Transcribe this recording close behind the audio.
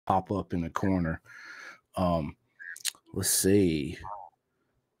pop up in the corner. Let's see.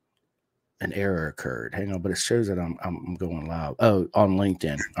 An error occurred. Hang on, but it shows that I'm going live. Oh, on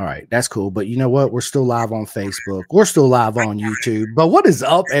LinkedIn. All right, that's cool. But you know what? We're still live on Facebook. We're still live on YouTube. But what is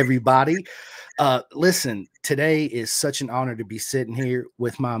up, everybody? Listen, today is such an honor to be sitting here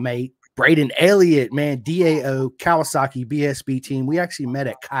with my mate Brayden Elliott, man, DAO Kawasaki BSB team. We actually met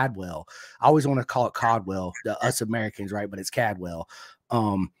at Cadwell. I always want to call it Codwell, us Americans, right? But it's Cadwell.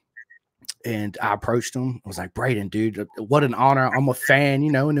 And I approached him. I was like, Brayden, dude, what an honor. I'm a fan,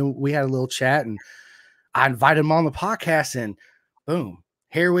 you know, and then we had a little chat and I invited him on the podcast and boom,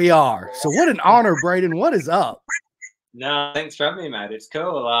 here we are. So what an honor, Brayden. What is up? No, thanks for having me, mate. It's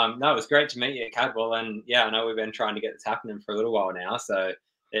cool. No, it was great to meet you at Cadwell. And yeah, I know we've been trying to get this happening for a little while now. So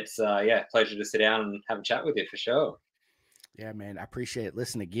it's, yeah, pleasure to sit down and have a chat with you for sure. Yeah, man, I appreciate it.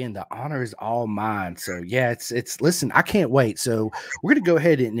 Listen, again, the honor is all mine. So yeah, listen, I can't wait. So we're going to go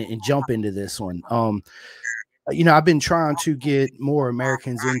ahead and jump into this one. You know, I've been trying to get more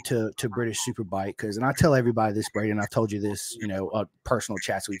Americans into British Superbike and I tell everybody this, Brayden, I've told you this, you know, personal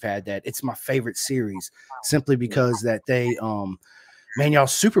chats we've had, that it's my favorite series simply because that they, man, y'all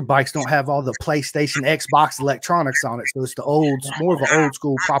Superbikes don't have all the PlayStation, Xbox electronics on it. So it's more of an old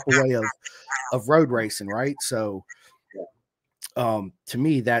school proper way of road racing. Right. So, to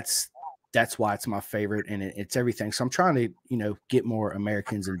me, that's why it's my favorite, and it's everything. So I'm trying to, you know, get more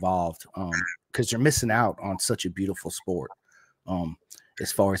Americans involved, because they're missing out on such a beautiful sport,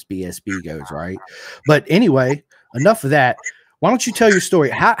 as far as BSB goes, right? But anyway, enough of that. Why don't you tell your story?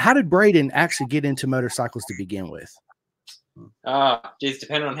 How did Brayden actually get into motorcycles to begin with? Geez,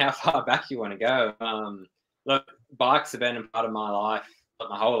 depending on how far back you want to go. Look, bikes have been a part of my life,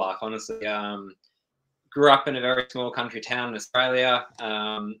 my whole life, honestly. Grew up in a very small country town in Australia,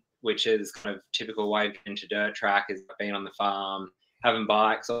 which is kind of typical way of getting to dirt track, is being on the farm, having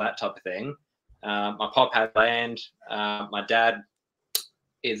bikes, all that type of thing. My pop had land. My dad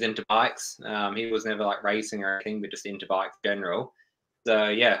is into bikes. He was never like racing or anything, but just into bikes in general. So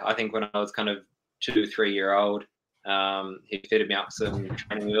yeah, I think when I was kind of 2 or 3 year old, he fitted me up some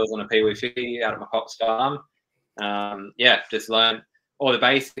training wheels on a Pee Wee 50 out at my pop's farm. Yeah, just learned all the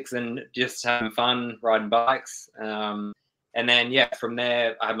basics and just having fun riding bikes. And then, yeah, from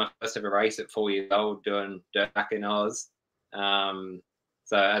there, I had my first ever race at 4 years old doing dirt track in Oz.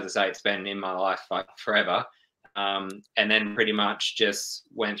 So as I say, it's been in my life like forever. And then pretty much just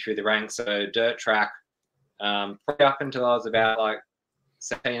went through the ranks. So dirt track, probably up until I was about like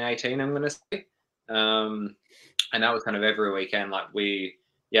 17, 18, I'm going to say. And that was kind of every weekend. Like we're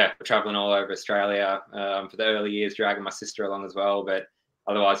traveling all over Australia for the early years, dragging my sister along as well. But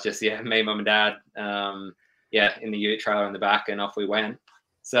otherwise, just, yeah, me, mum and dad, in the ute trailer in the back, and off we went.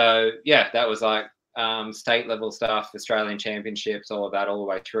 So, yeah, that was like state level stuff, Australian championships, all of that, all the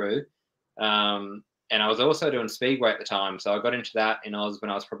way through. And I was also doing Speedway at the time. So I got into that in Oz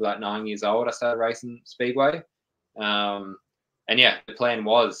when I was probably like 9 years old. I started racing Speedway. And yeah, the plan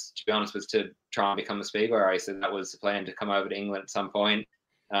was, to be honest, was to try and become a Speedway racer. That was the plan, to come over to England at some point.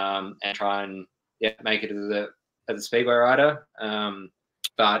 And try and make it as a Speedway rider.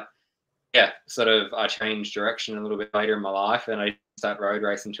 But yeah, sort of I changed direction a little bit later in my life, and I started road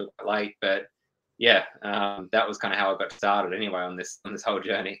racing until quite late. But yeah, that was kind of how I got started anyway on this whole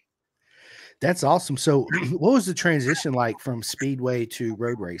journey. That's awesome. So what was the transition like from Speedway to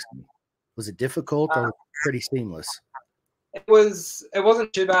road racing? Was it difficult or pretty seamless? It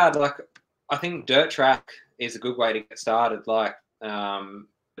wasn't too bad. Like, I think dirt track is a good way to get started. Like,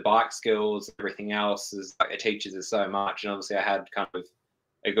 the bike skills, everything else is like, it teaches us so much. And obviously I had kind of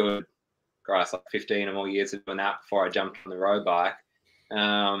a good, like 15 or more years of doing that before I jumped on the road bike.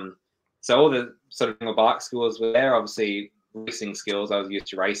 So all the sort of bike skills were there. Obviously racing skills, I was used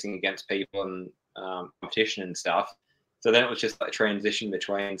to racing against people and competition and stuff. So then it was just like a transition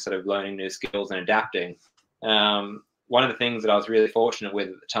between sort of learning new skills and adapting. One of the things that I was really fortunate with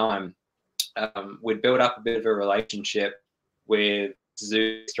at the time, we'd built up a bit of a relationship with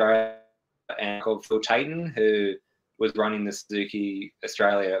Suzuki Australia and called Phil Tayton, who was running the Suzuki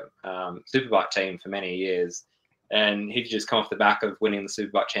Australia Superbike team for many years. And he'd just come off the back of winning the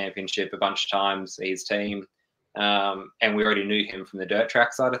Superbike Championship a bunch of times, his team. And we already knew him from the dirt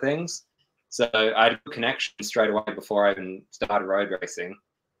track side of things. So I had a good connection straight away before I even started road racing.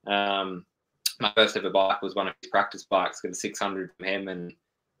 My first ever bike was one of his practice bikes, got a 600 from him, and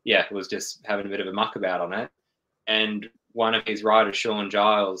yeah, was just having a bit of a muck about on it. And one of his riders, Sean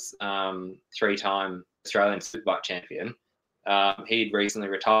Giles, 3-time Australian Superbike champion, he'd recently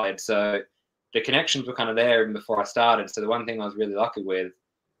retired. So the connections were kind of there even before I started. So the one thing I was really lucky with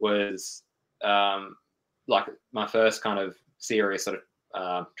was like my first kind of serious sort of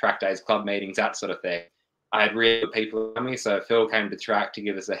track days, club meetings, that sort of thing. I had really good people around me. So Phil came to the track to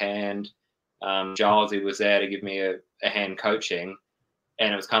give us a hand. Giles, was there to give me a hand coaching.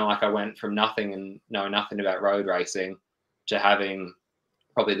 And it was kind of like I went from nothing and knowing nothing about road racing to having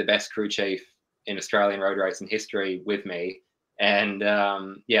probably the best crew chief in Australian road racing history with me. And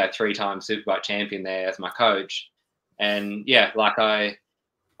yeah, 3-time superbike champion there as my coach. And yeah, like I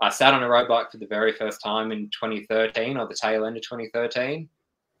sat on a road bike for the very first time in 2013, or the tail end of 2013.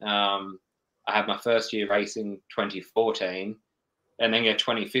 I had my first year racing 2014. And then yeah,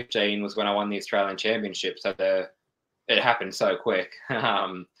 2015 was when I won the Australian Championship. So it happened so quick.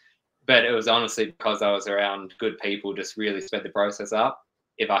 But it was honestly because I was around good people, just really sped the process up.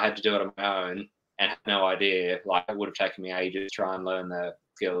 If I had to do it on my own and had no idea, like it would have taken me ages to try and learn the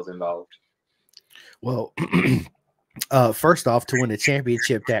skills involved. Well, first off, to win a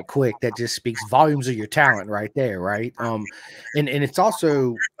championship that quick, that just speaks volumes of your talent right there, right? And it's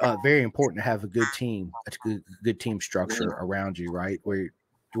also very important to have a good team, a good team structure around you, right? Where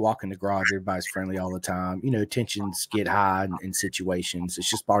you walk in the garage, everybody's friendly all the time. You know, tensions get high in situations. It's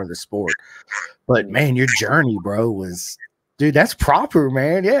just part of the sport. But man, your journey, bro, was, dude, that's proper,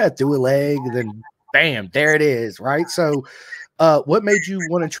 man. Yeah, through a leg, then bam, there it is, right? So, what made you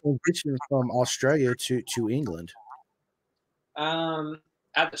want to transition from Australia to England?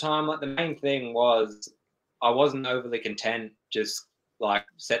 At the time, like the main thing was I wasn't overly content just like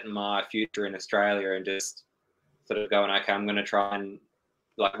setting my future in Australia and just sort of going, okay, I'm going to try and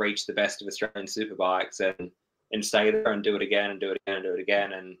like reach the best of Australian superbikes and stay there and do it again and do it again and do it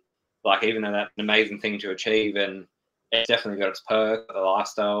again. And like, even though that's an amazing thing to achieve, and it's definitely got its perks, the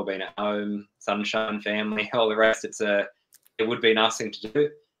lifestyle, being at home, sunshine, family, all the rest, it would be a nice thing to do.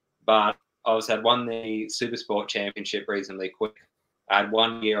 But I had won the Supersport Championship reasonably quick. I had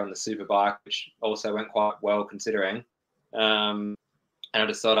 1 year on the Superbike, which also went quite well considering. And I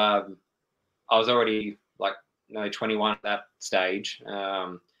just thought I was already like 21 at that stage.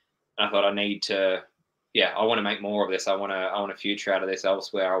 And I thought I need to, I want to make more of this. I want a future out of this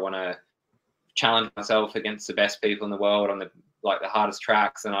elsewhere. I want to challenge myself against the best people in the world on the hardest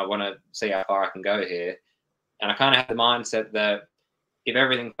tracks, and I want to see how far I can go here. And I kind of had the mindset that if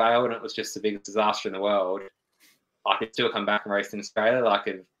everything failed and it was just the biggest disaster in the world, I could still come back and race in Australia. Like,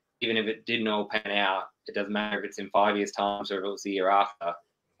 even if it didn't all pan out, it doesn't matter if it's in 5 years' time or if it was the year after.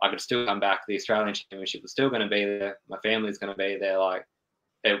 I could still come back. The Australian Championship was still going to be there. My family's going to be there. Like,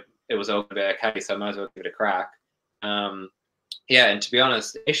 it was all going to be okay, so I might as well give it a crack. And to be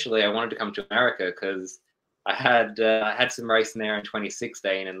honest, initially I wanted to come to America because I had some racing there in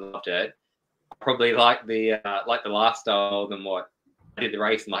 2016 and loved it. Probably like the lifestyle than what I did the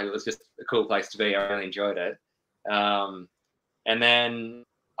racing. Like, it was just a cool place to be. I really enjoyed it. And then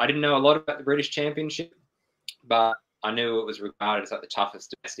I didn't know a lot about the British Championship, but I knew it was regarded as like the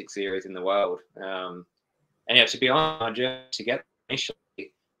toughest domestic series in the world. And yeah, to be honest, my journey to get initially,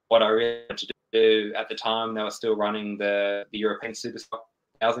 what I really wanted to do at the time, they were still running the European Superstock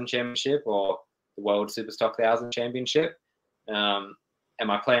 1000 Championship or the World Superstock 1000 Championship. And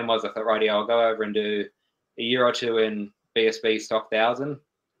my plan was, I thought, righty, I'll go over and do a year or two in BSB Stock 1000,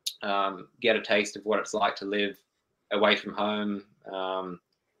 get a taste of what it's like to live away from home,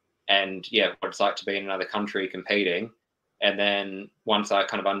 and what it's like to be in another country competing. And then once I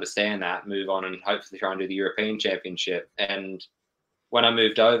kind of understand that, move on and hopefully try and do the European Championship. And when I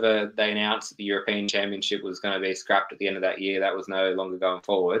moved over, they announced that the European Championship was going to be scrapped at the end of that year. That was no longer going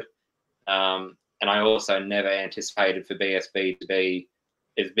forward. And I also never anticipated for BSB to be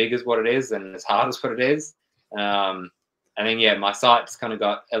as big as what it is and as hard as what it is. And then, my sights kind of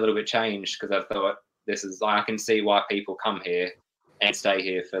got a little bit changed because I thought, I can see why people come here and stay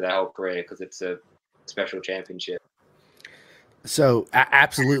here for their whole career, because it's a special championship. So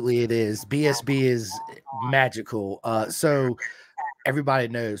absolutely it is. BSB is magical. So everybody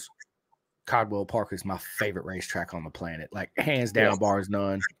knows Caldwell Park is my favorite racetrack on the planet, like hands down, bars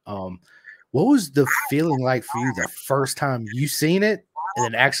none. What was the feeling like for you the first time you seen it and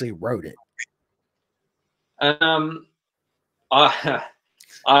then actually rode it?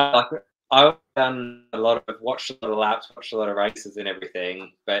 I've done watched a lot of laps, watched a lot of races and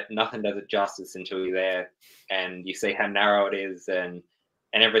everything, but nothing does it justice until you're there and you see how narrow it is and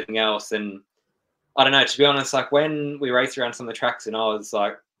everything else. And I don't know, to be honest, like when we race around some of the tracks in Oz,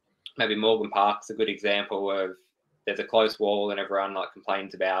 like maybe Morgan Park's a good example of there's a close wall and everyone like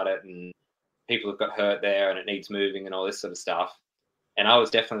complains about it and people have got hurt there and it needs moving and all this sort of stuff. And I was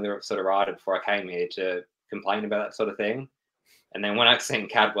definitely the sort of rider before I came here to complain about that sort of thing. And then when I seen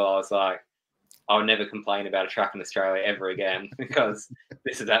Cadwell, I was like, I would never complain about a track in Australia ever again because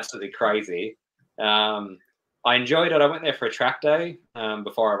this is absolutely crazy. And I enjoyed it. I went there for a track day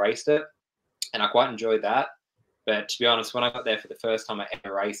before I raced it, and I quite enjoyed that. But to be honest, when I got there for the first time I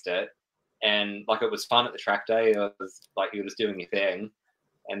ever raced it, and like it was fun at the track day, it was like you were just doing your thing.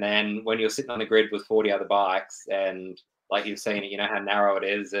 And then when you're sitting on the grid with 40 other bikes, and like you've seen it, you know how narrow it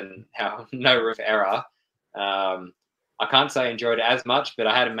is and how no room for error. I can't say I enjoyed it as much, but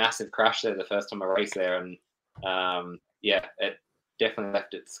I had a massive crash there the first time I raced there, and yeah, it definitely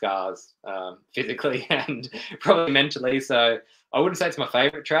left its scars physically and probably mentally. So I wouldn't say it's my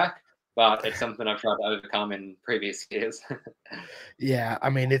favorite track, but it's something I've tried to overcome in previous years. Yeah, I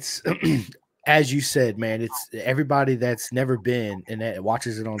mean, it's as you said, man, it's everybody that's never been and that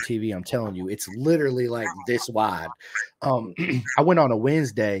watches it on TV. I'm telling you, it's literally like this wide. I went on a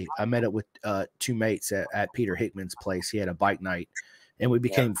Wednesday. I met up with two mates at Peter Hickman's place. He had a bike night, and we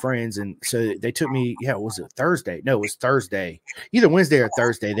became friends. And so they took me. Yeah, was it Thursday? No, it was Thursday. Either Wednesday or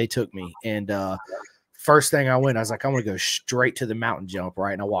Thursday. They took me, and first thing I went, I was like, I'm gonna go straight to the mountain jump,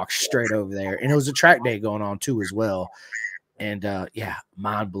 right? And I walked straight over there, and it was a track day going on too as well. And yeah,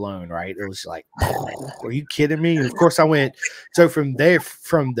 mind blown, right? It was like, are you kidding me? And of course, I went. So from there,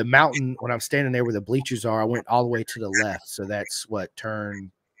 from the mountain, when I'm standing there where the bleachers are, I went all the way to the left. So that's what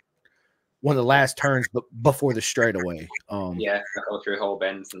one of the last turns, but before the straightaway. Yeah, go through whole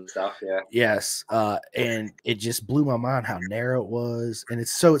bends and stuff. Yeah. Yes, and it just blew my mind how narrow it was, and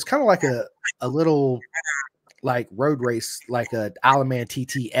it's kind of like a little like road race, like a Alaman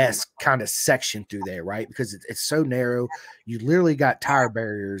TTS kind of section through there, right? Because it's so narrow. You literally got tire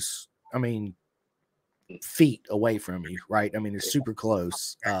barriers. I mean, feet away from you, right? I mean, it's super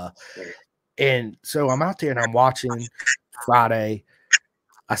close. And so I'm out there and I'm watching Friday.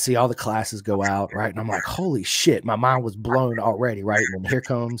 I see all the classes go out, right? And I'm like, holy shit, my mind was blown already, right? And then here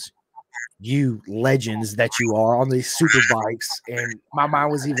comes you legends that you are on these super bikes, and my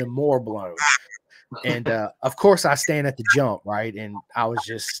mind was even more blown. And of course, I stand at the jump, right? And I was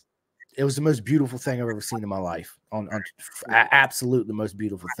just, it was the most beautiful thing I've ever seen in my life. Absolute the most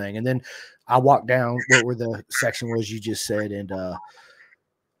beautiful thing. And then I walked down where the section was you just said, and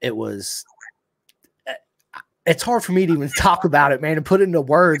it was. It's hard for me to even talk about it, man, and put into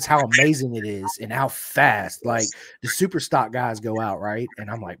words how amazing it is and how fast. Like the super stock guys go out, right? And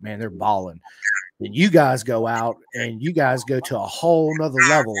I'm like, man, they're balling. Then you guys go out and you guys go to a whole nother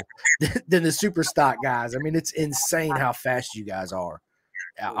level than the super stock guys. I mean, it's insane how fast you guys are.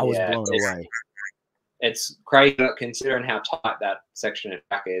 I was blown away. It's crazy considering how tight that section of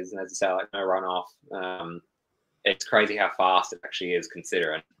track is, and as I say, like no runoff. It's crazy how fast it actually is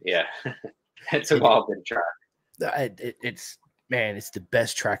considering. Yeah, it's a wild bit of track. It's man, it's the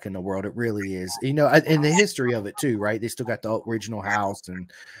best track in the world. It really is. You know, and the history of it too, right? They still got the original house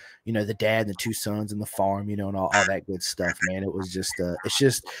and you know, the dad and the two sons and the farm, you know, and all that good stuff, man. It was just,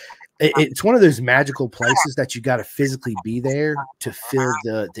 it's one of those magical places that you got to physically be there to feel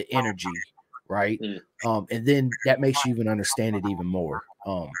the energy, right? And then that makes you even understand it even more.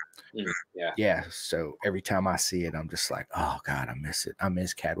 Yeah. So every time I see it, I'm just like, oh God, I miss it. I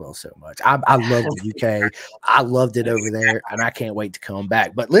miss Cadwell so much. I love the UK. I loved it over there, and I can't wait to come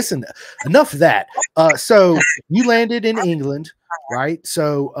back. But listen, enough of that. So you landed in England, right?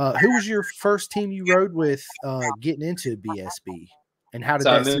 So who was your first team you rode with getting into BSB, and how did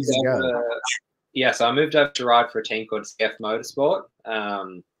that season go? So I moved over to ride for a team called CF Motorsport.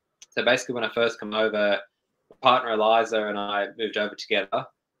 So basically, when I first come over, my partner Eliza and I moved over together.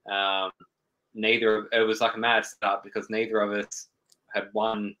 It was like a mad start because neither of us had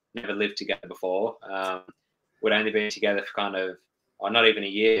never lived together before. We'd only been together for kind of not even a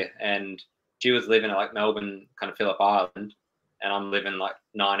year, and she was living at like Melbourne, kind of Phillip Island, and I'm living like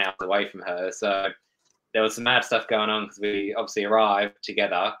 9 hours away from her. So there was some mad stuff going on because we obviously arrived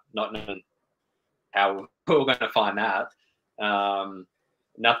together, not knowing how we were going to find that.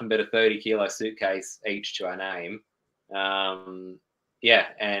 Nothing but a 30-kilo suitcase each to our name. Yeah,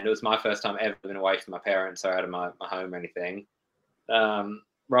 and it was my first time ever living away from my parents or out of my home or anything.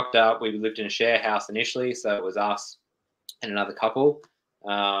 Rocked up. We lived in a share house initially, so it was us and another couple.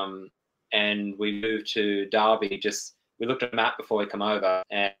 And we moved to Derby. We looked at a map before we come over,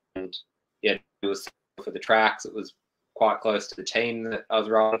 and yeah, it was for the tracks. It was quite close to the team that I was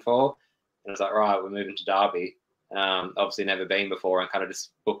riding for. And I was like, right, we're moving to Derby. Obviously never been before, and kind of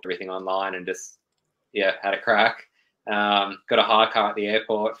just booked everything online and just had a crack. Got a hire car at the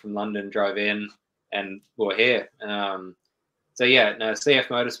airport from London, drove in, and we're here. CF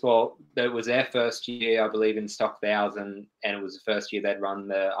Motorsport, that was their first year, I believe, in stock 1000, and it was the first year they'd run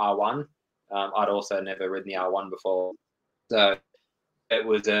the R1. I'd also never ridden the R1 before, so it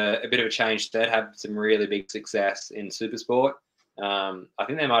was a bit of a change. They'd had some really big success in Supersport, I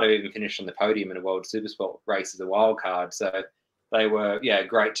think they might have even finished on the podium in a World Supersport race as a wild card. So they were, yeah, a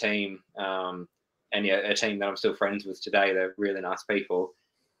great team. And yeah, a team that I'm still friends with today. They're really nice people.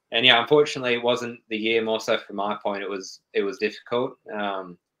 And yeah, unfortunately, it wasn't the year. More so from my point, it was difficult.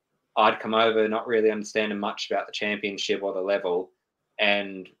 I'd come over not really understanding much about the championship or the level,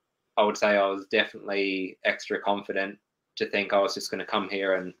 and I would say I was definitely extra confident to think I was just going to come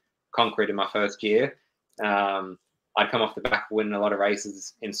here and conquer it in my first year. I'd come off the back of winning a lot of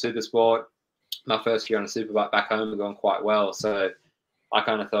races in Supersport. My first year on a superbike back home was going quite well, so I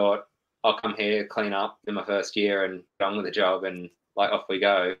kind of thought I'll come here, clean up in my first year, and get on with the job, and like off we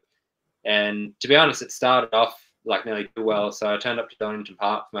go. And to be honest, it started off like nearly too well. So I turned up to Donington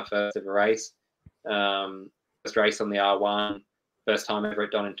Park for my first ever race. First race on the R1, first time ever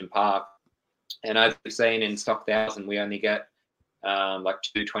at Donington Park. And as we've seen in Stock 1000, we only get like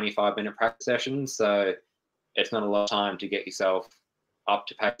 2 25-minute practice sessions. So it's not a lot of time to get yourself up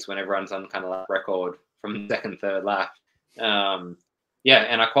to pace when everyone's on kind of like record from the second, third lap. Yeah,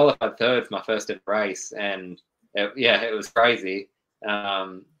 and I qualified third for my first ever race. And it was crazy.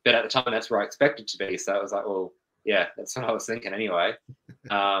 But at the time, that's where I expected to be. So I was like, well, yeah, that's what I was thinking anyway.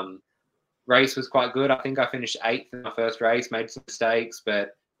 Race was quite good. I think I finished 8th in my first race, made some mistakes,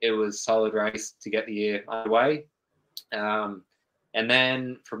 but it was a solid race to get the year underway. And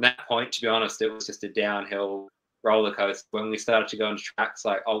then from that point, to be honest, it was just a downhill roller coaster. When we started to go into tracks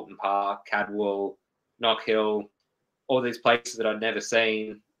like Alton Park, Cadwell, Knock Hill, all these places that I'd never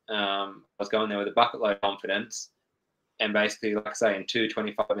seen, I was going there with a bucket load of confidence. And basically, like I say, in 2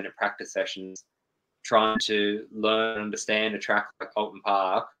 25-minute practice sessions, trying to learn and understand a track like Alton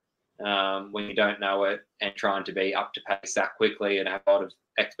Park when you don't know it, and trying to be up to pace that quickly and have a lot of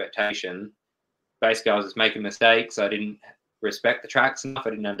expectation. Basically, I was just making mistakes. I didn't respect the tracks enough. I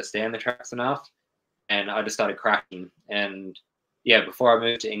didn't understand the tracks enough. And I just started crashing. And yeah, before I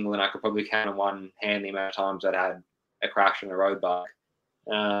moved to England, I could probably count on one hand the amount of times I'd had a crash on a road bike.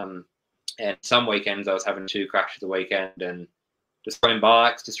 And some weekends I was having 2 crashes a weekend and destroying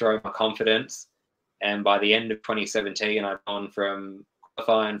bikes, destroying my confidence. And by the end of 2017, I'd gone from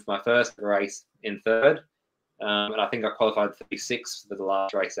qualifying for my first race in 3rd. And I think I qualified 36th for the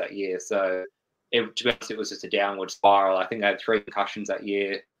last race that year. So to be honest, it was just a downward spiral. I think I had 3 concussions that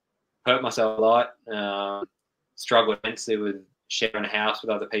year, hurt myself a lot, struggled immensely with sharing a house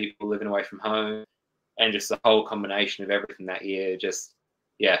with other people, living away from home, and just the whole combination of everything that year just,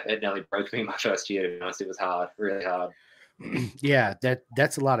 yeah, it nearly broke me my first year. To be honest, it was hard, really hard. Yeah,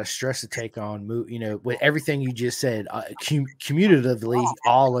 that's a lot of stress to take on. You know, with everything you just said, cumulatively,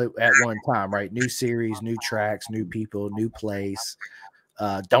 all at one time, right? New series, new tracks, new people, new place.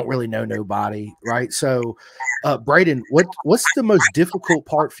 Don't really know nobody, right? So, Brayden, what's the most difficult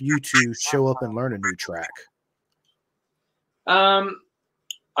part for you to show up and learn a new track?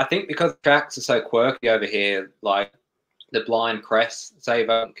 I think because tracks are so quirky over here, like the blind crest, say if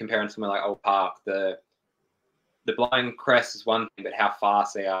I'm comparing somewhere like Old Park, the blind crest is one thing, but how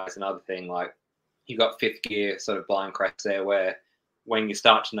fast they are is another thing. Like you've got 5th gear sort of blind crests there, where when you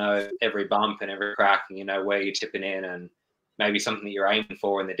start to know every bump and every crack, and you know where you're tipping in, and maybe something that you're aiming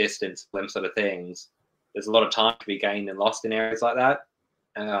for in the distance, them sort of things, there's a lot of time to be gained and lost in areas like that.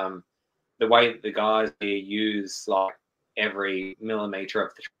 The way that the guys here use like every millimeter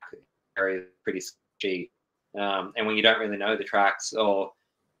of the track area is pretty sketchy. And when you don't really know the tracks, or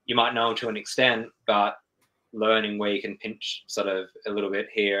you might know them to an extent, but learning where you can pinch sort of a little bit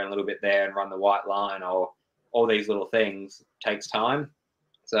here and a little bit there and run the white line, or all these little things, takes time.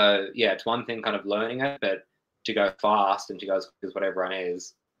 So yeah, it's one thing kind of learning it, but to go fast and to go as quick as what everyone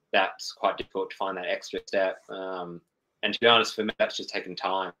is, that's quite difficult to find that extra step. And to be honest, for me, that's just taking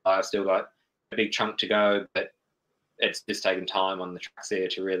time. I've still got a big chunk to go, but it's just taking time on the tracks here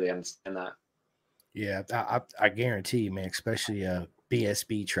to really understand that. Yeah, I guarantee you, man, especially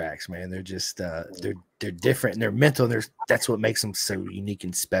BSB tracks, man. They're just they're different and they're mental. And that's what makes them so unique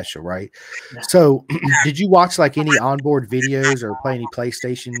and special, right? So, did you watch like any onboard videos or play any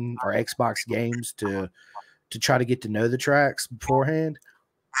PlayStation or Xbox games to try to get to know the tracks beforehand?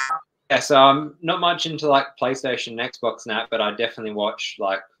 Yeah, so I'm not much into like PlayStation and Xbox and that, but I definitely watch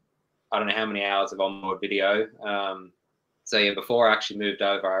like I don't know how many hours of onboard video. So yeah, before I actually moved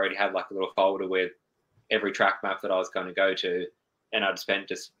over, I already had like a little folder with every track map that I was going to go to. And I'd spent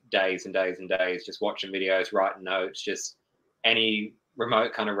just days and days and days just watching videos, writing notes, just any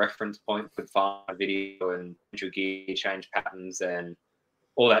remote kind of reference point could find a video and gear change patterns and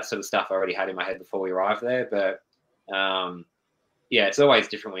all that sort of stuff I already had in my head before we arrived there. But yeah, it's always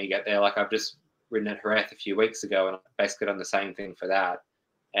different when you get there. Like I've just ridden at Jerez a few weeks ago and I basically done the same thing for that.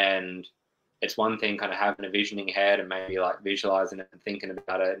 And it's one thing kind of having a vision in your head and maybe like visualizing it and thinking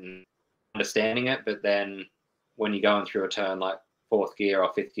about it and understanding it, but then when you're going through a turn like fourth gear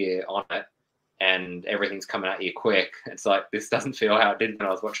or fifth gear on it and everything's coming at you quick, it's like, this doesn't feel how it did when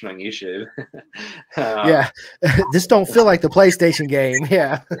I was watching on YouTube. Yeah, this don't feel like the PlayStation game.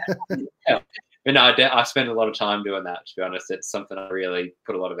 Yeah. Yeah. But no, I spend a lot of time doing that, to be honest. It's something I really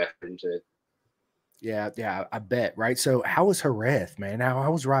put a lot of effort into. Yeah, I bet, right? So how was Jerez, man?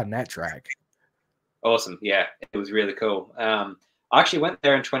 How was riding that track? Awesome. Yeah, it was really cool. I actually went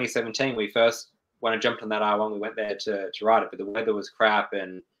there in 2017. When I jumped on that R1, we went there to ride it, but the weather was crap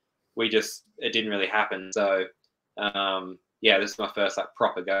and it didn't really happen. So, yeah, this is my first like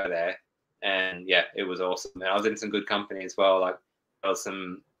proper go there. And yeah, it was awesome. And I was in some good company as well. Like there was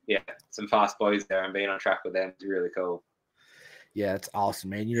some fast boys there, and being on track with them was really cool. Yeah, it's awesome,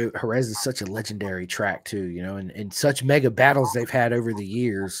 man. You know, Jerez is such a legendary track too, you know, and such mega battles they've had over the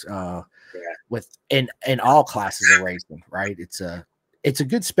years, with in all classes of racing, right? It's a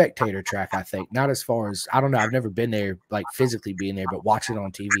good spectator track, I think. Not as far as, I don't know, I've never been there, like physically being there, but watching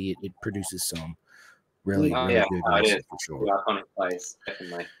on TV, it produces some really good racing for sure. Iconic place,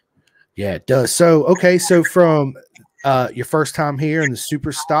 definitely. Yeah, it does. So, okay, so from your first time here in the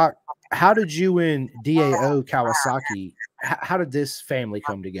super stock, how did you and DAO Kawasaki, how did this family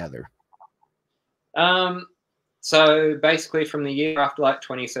come together? So basically from the year after like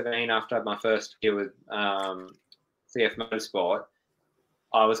 2017, after I had my first year with CF Motorsport,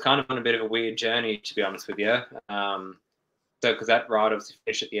 I was kind of on a bit of a weird journey, to be honest with you. So because that ride obviously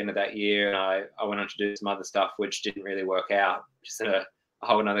finished at the end of that year, and I went on to do some other stuff which didn't really work out, which is a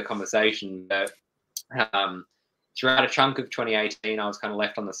whole another conversation. But throughout a chunk of 2018, I was kind of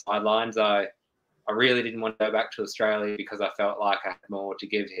left on the sidelines. I really didn't want to go back to Australia because I felt like I had more to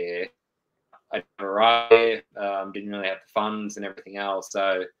give here. I never arrived here, didn't really have the funds and everything else.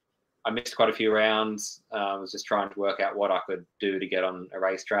 So I missed quite a few rounds. I was just trying to work out what I could do to get on a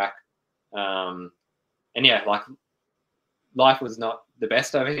racetrack. And yeah, like life was not the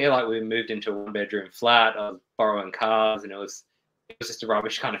best over here. Like we moved into a one-bedroom flat. I was borrowing cars, and it was just a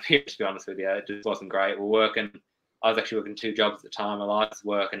rubbish kind of period, to be honest with you. It just wasn't great. I was actually working 2 jobs at the time. My life's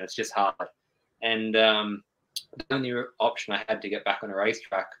work, and it's just hard. And the only option I had to get back on a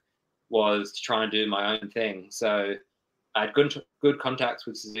racetrack was to try and do my own thing. So I had good contacts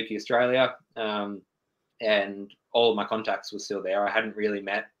with Suzuki Australia, and all of my contacts were still there. I hadn't really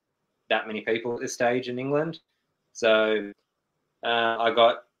met that many people at this stage in England. So I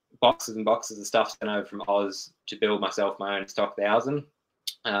got boxes and boxes of stuff sent over from Oz to build myself my own stock 1000.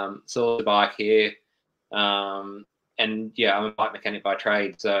 Saw the bike here. And yeah, I'm a bike mechanic by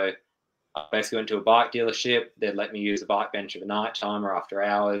trade. So I basically went to a bike dealership. They'd let me use a bike bench at night time or after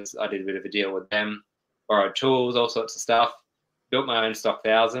hours. I did a bit of a deal with them, borrowed tools, all sorts of stuff, built my own stock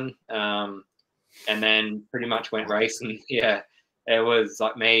 1000, and then pretty much went racing. Yeah, it was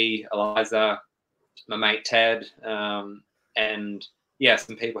like me, Eliza, my mate Ted, and yeah,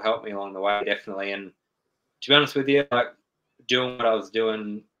 some people helped me along the way, definitely. And to be honest with you, like doing what I was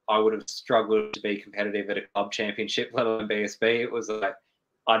doing, I would have struggled to be competitive at a club championship, let alone BSB. It was like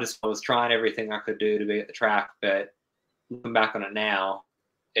I was trying everything I could do to be at the track, but looking back on it now,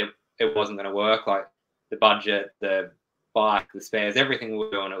 it wasn't going to work. Like the budget, the bike, the spares, everything we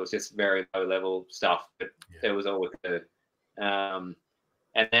were doing, it was just very low level stuff, but it was all we could do. And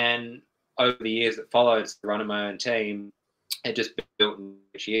then over the years that followed, running my own team, it just built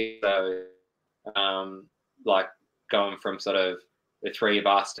each year. So like going from sort of the 3 of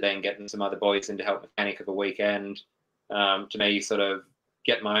us to then getting some other boys in to help mechanic of a weekend, to me sort of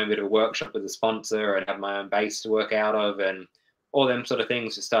get my own bit of a workshop with a sponsor and have my own base to work out of, and all them sort of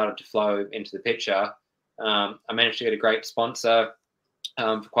things just started to flow into the picture. I managed to get a great sponsor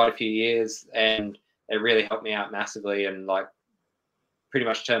for quite a few years, and it really helped me out massively and like pretty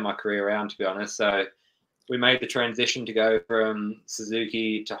much turned my career around, to be honest. So we made the transition to go from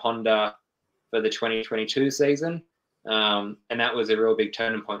Suzuki to Honda for the 2022 season. And that was a real big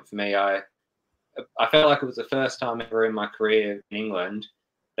turning point for me. I felt like it was the first time ever in my career in England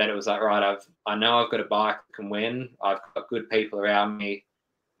that it was like, right, I know I've got a bike that can win. I've got good people around me.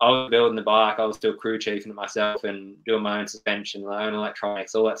 I was building the bike. I was still crew chiefing it myself and doing my own suspension, my own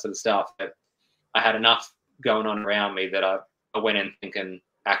electronics, all that sort of stuff. But I had enough going on around me that I went in thinking,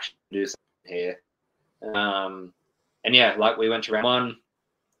 actually do something here. And yeah, like we went to round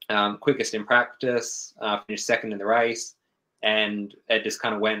 1, quickest in practice, finished 2nd in the race, and it just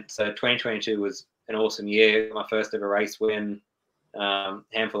kind of went. So 2022 was an awesome year, my first ever race win,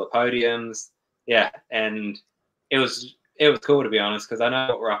 handful of podiums. Yeah, and it was cool, to be honest, because I know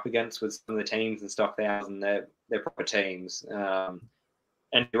what we're up against with some of the teams in stock 1000. They're proper teams, and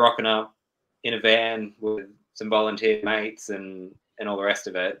you're rocking up in a van with some volunteer mates and all the rest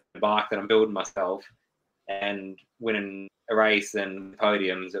of it, a bike that I'm building myself, and winning a race and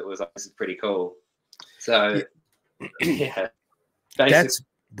podiums. It was obviously pretty cool. So yeah,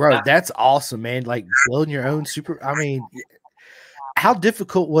 that's awesome, man. Like building your own super. I mean, how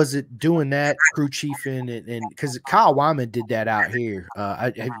difficult was it doing that, crew chiefing, and because Kyle Wyman did that out here?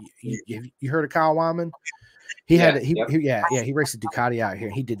 Have you heard of Kyle Wyman? He raced a Ducati out here.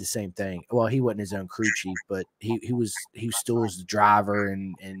 He did the same thing. Well, he wasn't his own crew chief, but he still was the driver,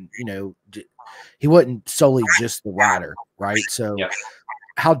 and you know, he wasn't solely just the rider, right? So,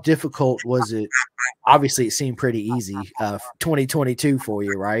 how difficult was it? Obviously, it seemed pretty easy, 2022 for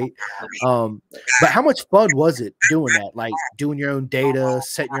you, right? But how much fun was it doing that? Like doing your own data,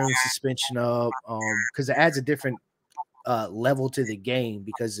 setting your own suspension up, because it adds a different level to the game,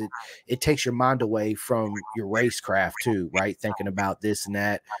 because it takes your mind away from your racecraft too, right? Thinking about this and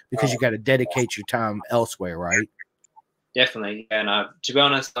that, because you got to dedicate your time elsewhere, right? Definitely. And to be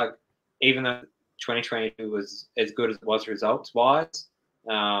honest, like even though 2022 was as good as it was results wise,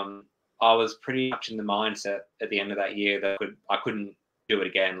 I was pretty much in the mindset at the end of that year that I couldn't do it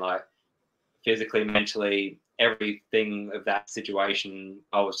again. Like physically, mentally, everything of that situation,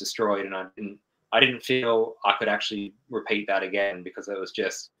 I was destroyed, and I didn't feel I could actually repeat that again, because it was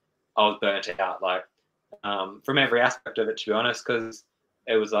just, I was burnt out, like from every aspect of it, to be honest, because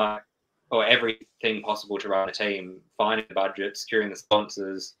it was like, or everything possible to run a team, finding the budget, securing the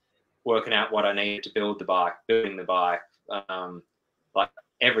sponsors, working out what I needed to build the bike, building the bike, like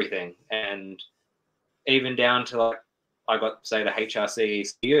everything. And even down to like, I got, say, the HRC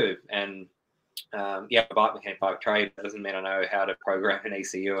ECU, and yeah, a bike mechanic, bike trade. That doesn't mean I know how to program an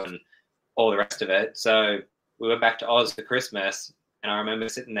ECU and all the rest of it. So we went back to Oz for Christmas, and I remember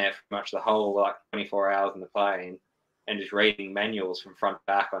sitting there for much the whole like 24 hours in the plane and just reading manuals from front to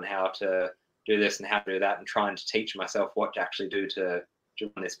back on how to do this and how to do that, and trying to teach myself what to actually do to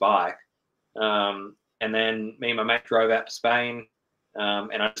run this bike. And then me and my mate drove out to Spain,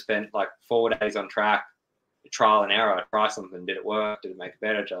 and I spent like 4 days on track, trial and error. I try something, did it work? Did it make it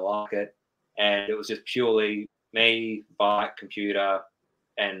better? Did I like it? And it was just purely me, bike, computer,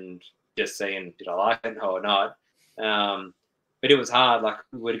 and just seeing, did I like it or not? But it was hard. Like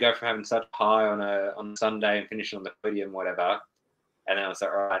we'd go from having such a high on a Sunday and finishing on the podium, whatever. And then I was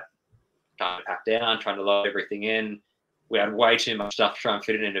like, all right, time to pack down, trying to load everything in. We had way too much stuff to try and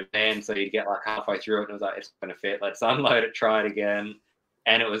fit it into a van. So you'd get like halfway through it and it was like, it's going to fit. Let's unload it, try it again.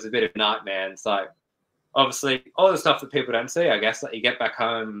 And it was a bit of a nightmare. It's like, obviously, all the stuff that people don't see, I guess, like you get back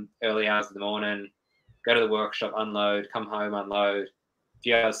home early hours of the morning, go to the workshop, unload, come home, unload, a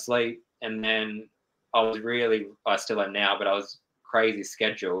few hours sleep. And then I still am now, but I was crazy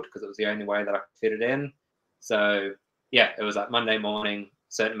scheduled because it was the only way that I could fit it in. So yeah, it was like Monday morning,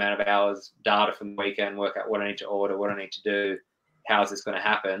 certain amount of hours, data from the weekend, work out what I need to order, what I need to do, how is this going to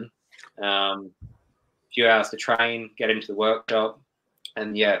happen. A few hours to train, get into the workshop,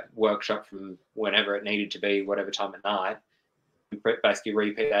 and yeah, workshop from whenever it needed to be, whatever time at night. Basically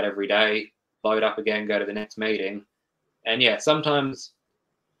repeat that every day, load up again, go to the next meeting. And yeah, sometimes,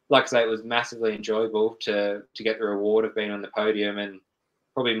 like I say, it was massively enjoyable to get the reward of being on the podium, and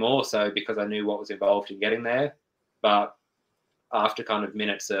probably more so because I knew what was involved in getting there. But after kind of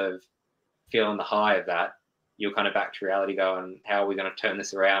minutes of feeling the high of that, you're kind of back to reality going, how are we going to turn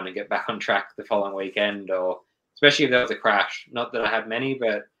this around and get back on track the following weekend? Or especially if there was a crash, not that I had many,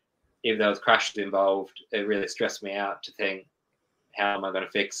 but if there was crashes involved, it really stressed me out to think, how am I going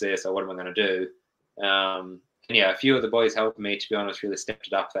to fix this, or what am I going to do? And yeah, a few of the boys helping me, to be honest, really stepped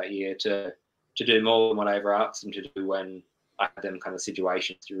it up that year to do more than what I ever asked them to do when I had them kind of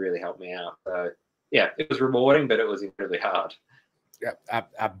situations to really help me out. So yeah, it was rewarding, but it was incredibly hard.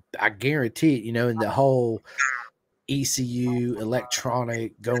 I guarantee it, you know, in the whole ECU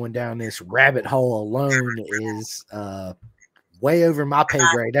electronic going down this rabbit hole alone is way over my pay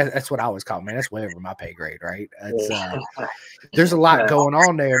grade. That's what I always call it, man. That's way over my pay grade, right? It's there's a lot going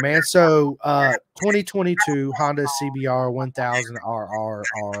on there, man. So 2022 Honda CBR 1000 RR,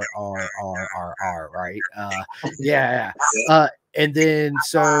 right? Yeah. And then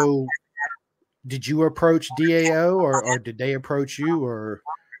so did you approach DAO or did they approach you, or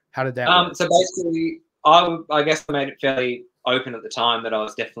how did that work? So basically, I guess I made it fairly open at the time that I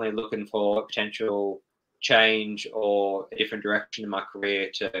was definitely looking for potential change or a different direction in my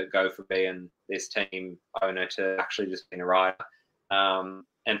career, to go from being this team owner to actually just being a rider. And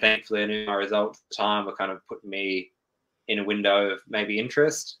thankfully, I knew my results at the time were kind of putting me in a window of maybe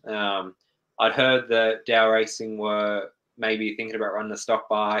interest. I'd heard that DAO Racing were maybe thinking about running a stock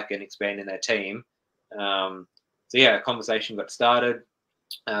bike and expanding their team. So yeah, a conversation got started.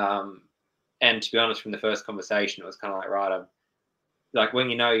 And to be honest, from the first conversation, it was kind of like, right, I'm like, when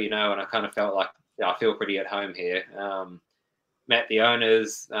you know, and I kind of felt like, I feel pretty at home here. Met the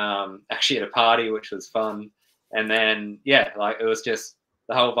owners actually at a party, which was fun. And then, yeah, like it was just,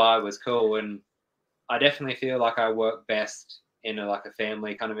 the whole vibe was cool. And I definitely feel like I work best in like a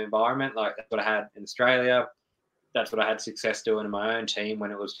family kind of environment. Like that's what I had in Australia. That's what I had success doing in my own team,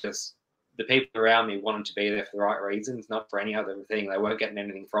 when it was just the people around me wanted to be there for the right reasons, not for any other thing. They weren't getting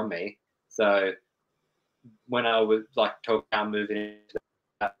anything from me. So when I was like talking about moving into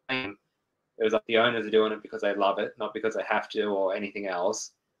that team, it was like the owners are doing it because they love it, not because they have to or anything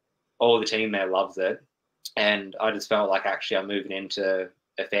else. All the team there loves it. And I just felt like actually I'm moving into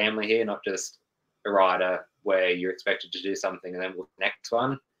a family here, not just a rider where you're expected to do something and then we'll the next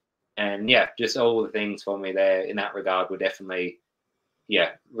one. And yeah, just all the things for me there in that regard were definitely,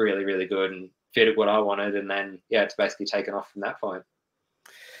 yeah, really, really good and fitted what I wanted. And then, yeah, it's basically taken off from that point.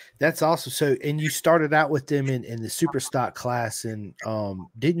 That's awesome. So, and you started out with them in the super stock class, and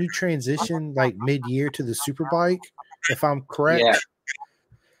didn't you transition like mid-year to the super bike, if I'm correct? Yeah.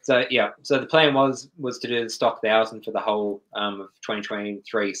 So yeah, so the plan was to do the stock 1,000 for the whole of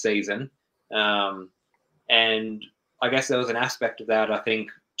 2023 season, and I guess there was an aspect of that, I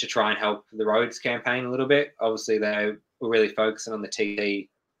think, to try and help the roads campaign a little bit. Obviously, they were really focusing on the TD,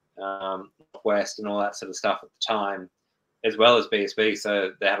 West, and all that sort of stuff at the time, as well as BSB.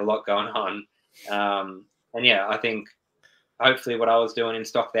 So they had a lot going on. And yeah, I think hopefully what I was doing in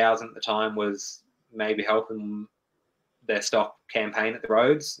stock 1,000 at the time was maybe helping their stock campaign at the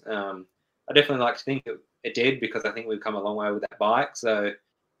roads. I definitely like to think it did, because I think we've come a long way with that bike. So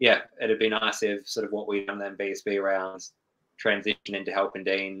yeah, it'd be nice if sort of what we've done then BSB rounds transition into helping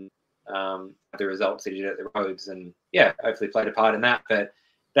Dean the results that he did at the roads, and yeah, hopefully played a part in that. But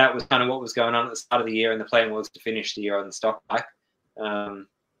that was kind of what was going on at the start of the year, and the plan was to finish the year on the stock bike. And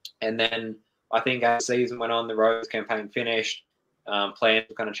then I think as the season went on, the roads campaign finished, plans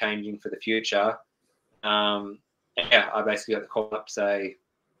were kind of changing for the future. Yeah, I basically got the call up to say,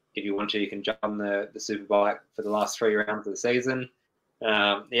 if you want to, you can jump on the super bike for the last 3 rounds of the season.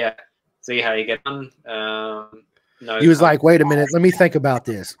 Yeah, see how you get on. No, he was like, wait a minute, let me think about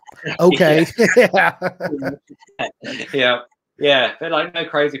this. Okay. Yeah. But like, no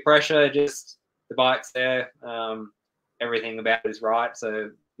crazy pressure, just the bike's there. Everything about it is right.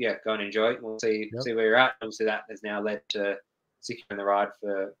 So yeah, go and enjoy it. We'll see where you're at. Obviously that has now led to securing the ride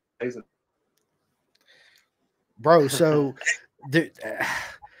for the season. Bro, so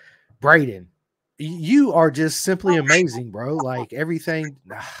Brayden, you are just simply amazing, bro. Like everything,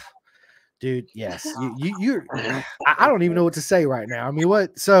 dude. Yes, you're. I don't even know what to say right now. I mean,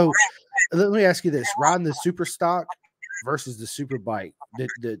 what? So let me ask you this: riding the super stock versus the super bike,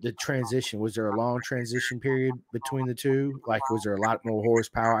 the transition, was there a long transition period between the two? Like, was there a lot more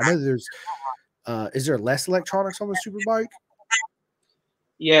horsepower? I know there's. Is there less electronics on the super bike?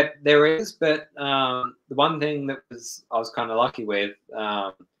 Yeah, there is, but the one thing that I was kind of lucky with,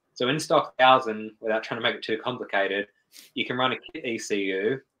 so in stock 1,000, without trying to make it too complicated, you can run a kit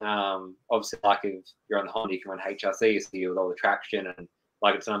ECU. Obviously, like if you're on the Honda, you can run HRC ECU with all the traction, and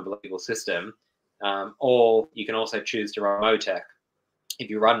like it's an unbelievable system. Or you can also choose to run Motec.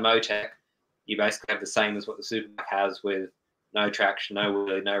 If you run Motec, you basically have the same as what the Superbike has, with no traction, no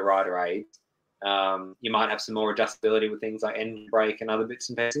wheelie, no rider aids. You might have some more adjustability with things like engine brake and other bits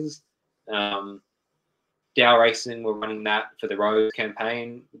and pieces. DAO Racing were running that for the road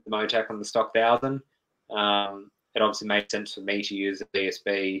campaign with the Motec on the stock 1,000. It obviously made sense for me to use the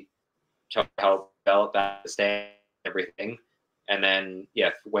BSB to help develop that, understand everything. And then,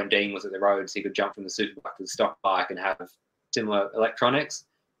 yeah, when Dean was at the roads, he could jump from the Superbike to the stock bike and have similar electronics.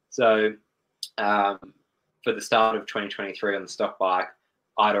 So for the start of 2023 on the stock bike,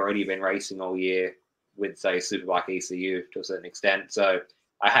 I'd already been racing all year with, say, Superbike ECU to a certain extent. So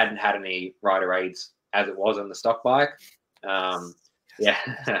I hadn't had any rider aids as it was on the stock bike. Yeah.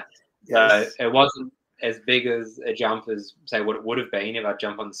 So it wasn't as big as a jump as, say, what it would have been if I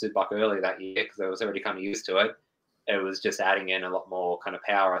jumped on the Superbike earlier that year, because I was already kind of used to it. It was just adding in a lot more kind of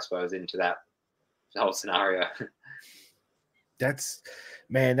power, I suppose, into that whole scenario. That's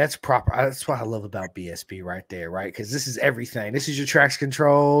proper. That's what I love about BSB right there, right? Because this is everything. This is your traction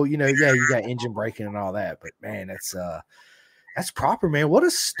control. You know, yeah, you got engine braking and all that, but man, that's proper, man. What a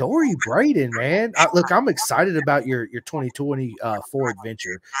story, Brayden, man. Look, I'm excited about your 2024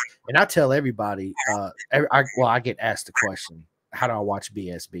 adventure, and I tell everybody, I get asked the question, how do I watch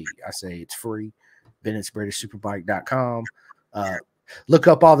BSB? I say it's free. Bennett'sBritishSuperbike.com. Look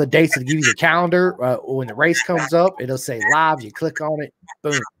up all the dates that give you the calendar. When the race comes up, it'll say live. You click on it,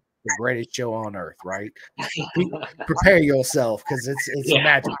 boom, the greatest show on earth, right? Prepare yourself because it's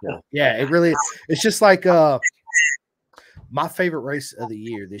magical. Yeah, it really. It's just like my favorite race of the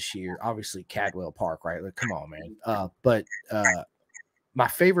year this year, obviously Cadwell Park, right? Like, come on, man. But my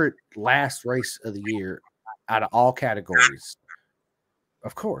favorite last race of the year out of all categories,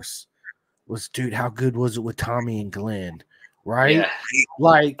 of course, was, dude, how good was it with Tommy and Glenn, right? Yeah.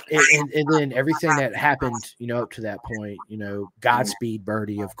 Like, and then everything that happened, up to that point, Godspeed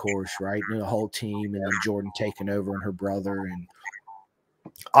Birdie, of course, right? And the whole team, and then Jordan taking over and her brother. And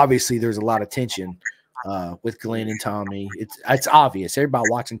obviously there's a lot of tension with Glenn and Tommy. It's obvious. Everybody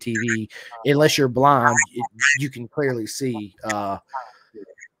watching TV, unless you're blind, you can clearly see.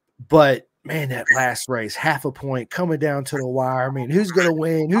 But man, that last race, half a point coming down to the wire. I mean, who's going to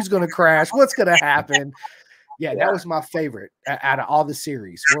win? Who's going to crash? What's going to happen? Yeah, that was my favorite out of all the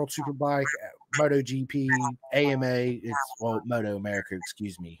series. World Superbike, MotoGP, AMA. Moto America,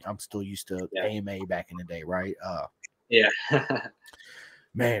 excuse me. I'm still used to AMA back in the day, right? Yeah.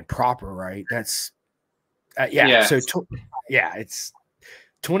 Man, proper, right? That's So it's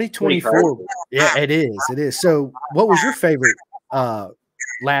 2024. Yeah, it is. So what was your favorite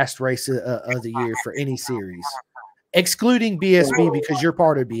last race of the year for any series, excluding BSB, because you're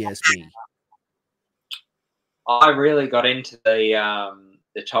part of BSB? I really got into the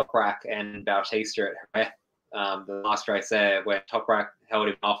Top Rack and Bautista at Jerez, the last race there, where Top Rack held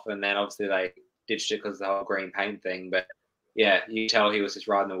him off, and then obviously they ditched it because of the whole green paint thing. But yeah, you tell he was just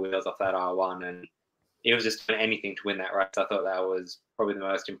riding the wheels off that R1, and he was just doing anything to win that race. I thought that was probably the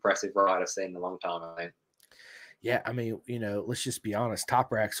most impressive ride I've seen in a long time, I think. Yeah, I mean, let's just be honest.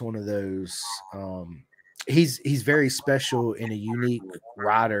 Top Rack's one of those. He's very special and a unique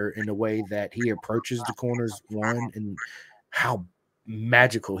rider in the way that he approaches the corners, and how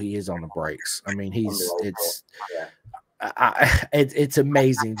magical he is on the brakes. I mean, it's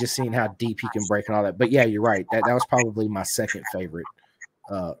amazing just seeing how deep he can brake and all that. But yeah, you're right. That was probably my second favorite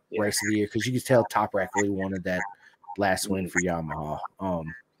race of the year, because you could tell Top Rack really wanted that last win for Yamaha.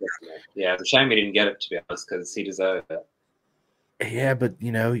 Yeah, it's a shame he didn't get it, to be honest, because he deserved it. Yeah, but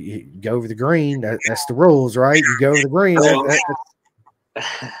you go over the green. That's the rules, right? You go over the green.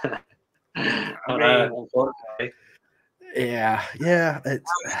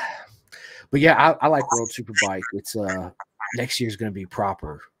 But yeah, I like World Superbike. It's next year's going to be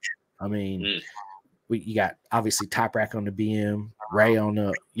proper. I mean, you got obviously Top Rack on the BM, Ray on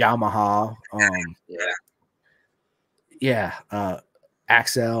the Yamaha.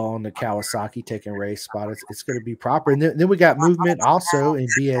 Axel on the Kawasaki taking race spot. It's going to be proper. And then we got movement also in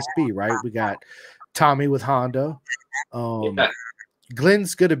BSB, right? We got Tommy with Honda.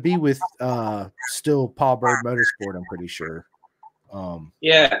 Glenn's going to be with still Paul Bird Motorsport, I'm pretty sure. I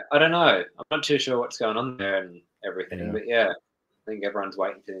don't know. I'm not too sure what's going on there and everything. But I think everyone's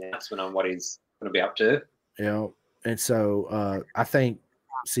waiting for the announcement on what he's going to be up to. And so I think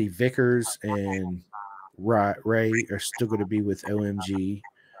Vickers and Ray are still going to be with OMG.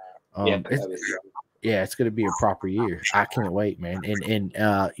 It's going to be a proper year. I can't wait, man. And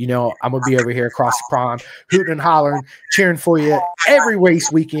I'm going to be over here across the pond, hooting and hollering, cheering for you every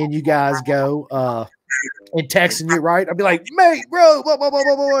race weekend you guys go, and texting you, right? I'll be like, mate, bro, blah, blah, blah,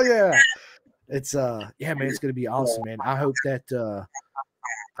 blah, blah, yeah. It's man, it's going to be awesome, man. I hope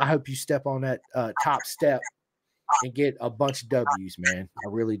you step on that top step and get a bunch of W's, man. I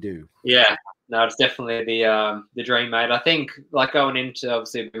really do. Yeah. No, it's definitely the dream, mate. I think going into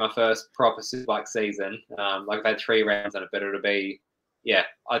obviously my first proper superbike season, I've had 3 rounds on it, but it'll be,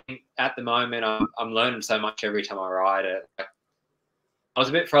 I think at the moment I'm learning so much every time I ride it. I was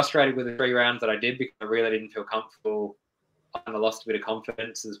a bit frustrated with the 3 rounds that I did because I really didn't feel comfortable. I kind of lost a bit of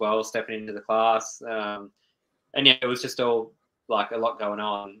confidence as well stepping into the class, it was just all a lot going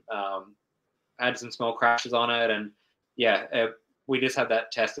on. I had some small crashes on it, and we just had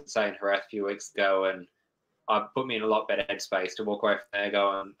that test at St. Jerez a few weeks ago, and it put me in a lot better headspace to walk away from there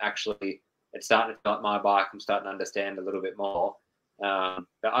going, actually, it's starting to feel like my bike. I'm starting to understand a little bit more. But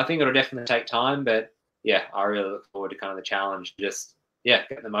I think it'll definitely take time, but I really look forward to kind of the challenge. Just,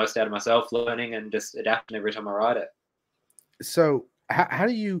 getting the most out of myself, learning and just adapting every time I ride it. So how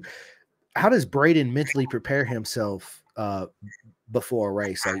does Brayden mentally prepare himself before a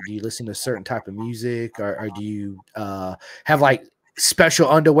race? Like, do you listen to a certain type of music, or do you have special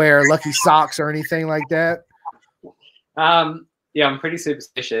underwear, lucky socks, or anything like that? I'm pretty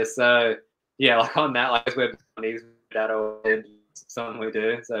superstitious. So on that, we're that something we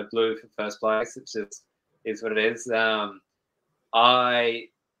do. So blue for first place. It just is what it is. I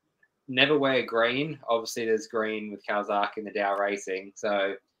never wear green. Obviously, there's green with Kawasaki and the DAO Racing.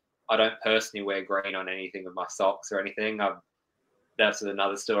 So I don't personally wear green on anything with my socks or anything. that's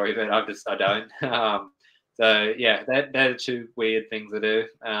another story. But I don't. So yeah, they're the two weird things I do.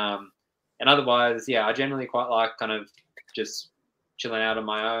 And otherwise, yeah, I generally quite like kind of just chilling out on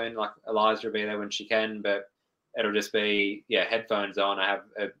my own. Like Eliza will be there when she can, but it'll just be, yeah, headphones on. I have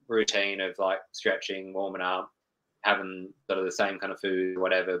a routine of like stretching, warming up, having sort of the same kind of food,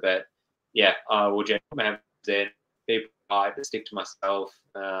 whatever. But yeah, I will generally have Zen, be quiet, but stick to myself.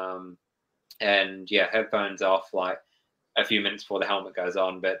 And yeah, headphones off like a few minutes before the helmet goes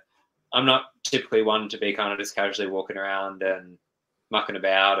on. But I'm not typically one to be kind of just casually walking around and mucking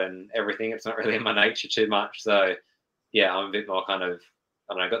about and everything. It's not really in my nature too much. So yeah, I'm a bit more kind of,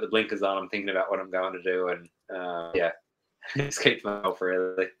 I don't know, got the blinkers on. I'm thinking about what I'm going to do, and yeah, just keep myself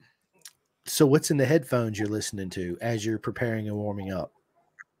really. So what's in the headphones you're listening to as you're preparing and warming up?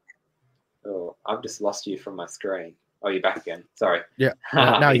 Oh, I've just lost you from my screen. Oh, you're back again. Sorry. Yeah.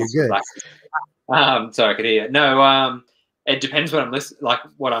 Now you're good. Sorry, I could hear you. No, it depends what I'm listening, like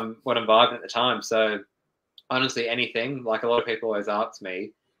what I'm vibing at the time. So honestly, anything. Like a lot of people always ask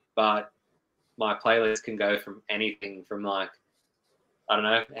me, but my playlist can go from anything from like, I don't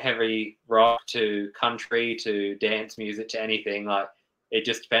know, heavy rock to country to dance music to anything. Like it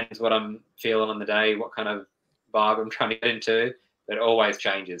just depends what I'm feeling on the day, what kind of vibe I'm trying to get into. But it always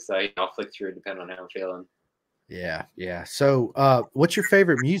changes. So I'll flick through depending on how I'm feeling. Yeah, yeah. So what's your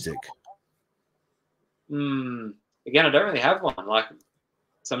favorite music? Again, I don't really have one. Like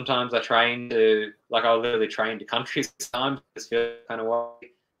sometimes I train to, like I'll literally train to country sometimes, just feel kind of way.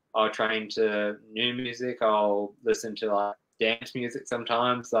 I'll train to new music. I'll listen to like dance music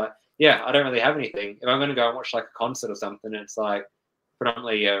sometimes. Like, yeah, I don't really have anything. If I'm going to go and watch like a concert or something, it's like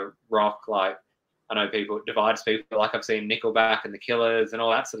predominantly a rock. Like I know people, it divides people. Like I've seen Nickelback and the Killers and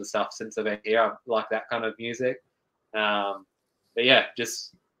all that sort of stuff since I've been here. I like that kind of music. But yeah,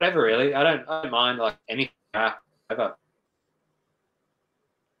 just whatever really. I don't mind like anything ever.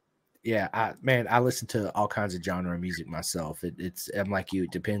 Yeah, I listen to all kinds of genre of music myself. I'm like you.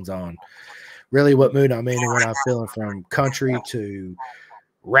 It depends on really what mood I'm in and what I'm feeling, from country to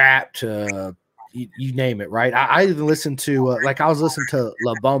rap to you name it. Right. I even listen to like I was listening to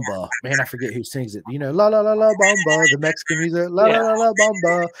La Bamba. Man, I forget who sings it. You know, La La La La Bamba, the Mexican music. La La La La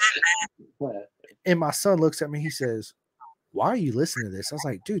Bamba. And my son looks at me. He says, "Why are you listening to this?" I was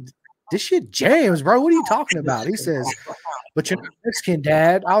like, "Dude, this shit jams, bro. What are you talking about?" He says, "But you're Mexican,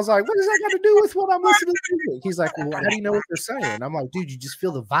 Dad." I was like, "What does that got to do with what I'm listening to?" He's like, "Well, how do you know what they're saying?" I'm like, "Dude, you just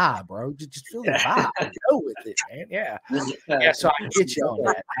feel the vibe, bro. Just feel the vibe. Go with it, man." Yeah. Yeah. So I get you on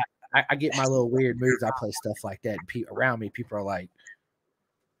that. I get my little weird moods. I play stuff like that. And around me, people are like,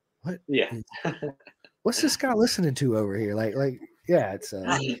 "What? Yeah. What's this guy listening to over here?" Like. Yeah, it's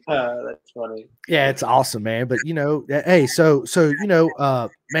that's funny. Yeah, it's awesome, man. But you know, hey, so you know,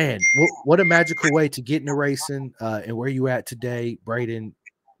 man, what a magical way to get into racing, and where you at today, Brayden.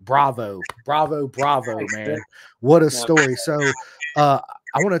 Bravo, man. What a story. So I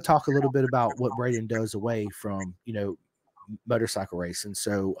want to talk a little bit about what Brayden does away from, you know, motorcycle racing.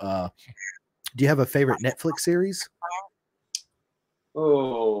 So do you have a favorite Netflix series?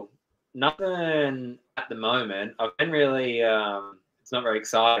 Oh, nothing at the moment. I've been really, it's not very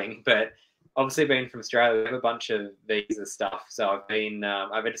exciting, but obviously being from Australia, we have a bunch of visa stuff. So I've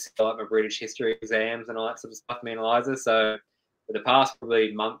had to fill out my British history exams and all that sort of stuff, me and Eliza. So for the past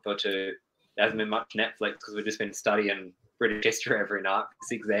probably month or two, there hasn't been much Netflix because we've just been studying British history every night.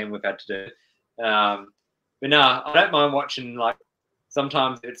 This exam we've had to do. But no, I don't mind watching, like,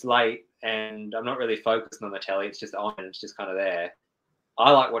 sometimes it's late and I'm not really focusing on the telly. It's just on and it's just kind of there.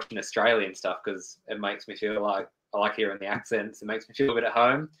 I like watching Australian stuff because it makes me feel like I like hearing the accents. It makes me feel a bit at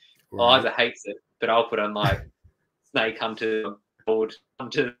home. Right. Eliza hates it, but I'll put on like Snake Hunter, Board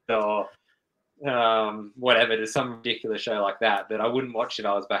Hunter, or whatever, to some ridiculous show like that. But I wouldn't watch if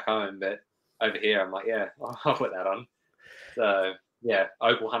I was back home. But over here, I'm like, yeah, I'll put that on. So yeah,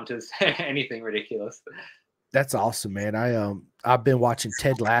 Opal Hunters, anything ridiculous. That's awesome, man. I've been watching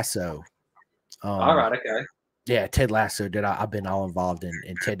Ted Lasso. All right, okay. Yeah, Ted Lasso. I've been all involved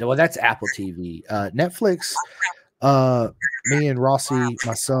in Ted. Well, that's Apple TV. Netflix. Me and Rossi,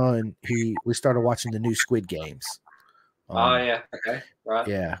 my son, we started watching the new Squid Games. Oh yeah, okay, right.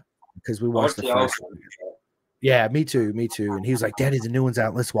 Yeah, because we watched the first one. Yeah, me too. And he was like, "Daddy, the new one's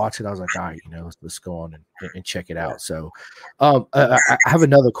out. Let's watch it." I was like, "All right, you know, let's go on and check it out." So, I have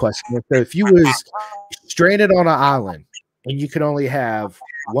another question. So, if you was stranded on an island and you could only have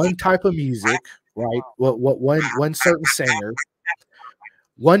one type of music, right? What one certain singer,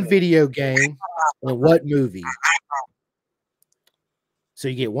 one video game, and what movie? So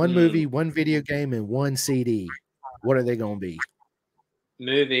you get one movie, one video game, and one CD. What are they going to be?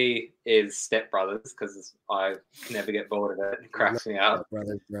 movie is Step Brothers because I never get bored of it. It cracks me up.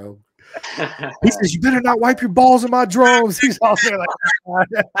 Brothers, bro. He says, "You better not wipe your balls in my drums." He's all there like,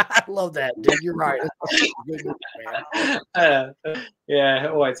 I love that, dude. You're right. Good movie, man. Yeah,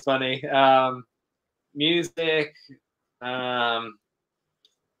 always funny. Music, as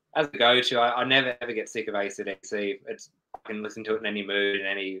a go-to, I never ever get sick of AC/DC. It's I can listen to it in any mood, in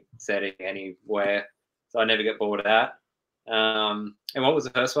any setting, anywhere. So I never get bored of that. And what was the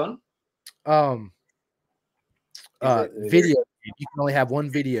first one? Video game. You can only have one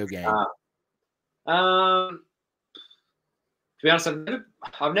video game. To be honest,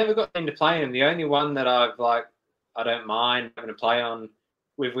 I've never got into playing them. The only one that I don't mind having to play on.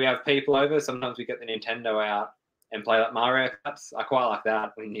 If we have people over, sometimes we get the Nintendo out and play like Mario Karts. I quite like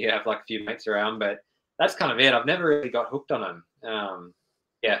that when you have like a few mates around, but that's kind of it. I've never really got hooked on them.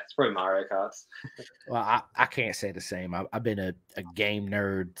 Yeah, it's probably Mario Karts. Well, I can't say the same. I've been a game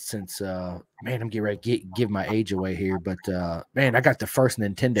nerd since, man, I'm getting ready to give my age away here, but man, I got the first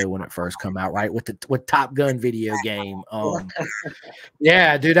Nintendo when it first come out, right? With Top Gun video game.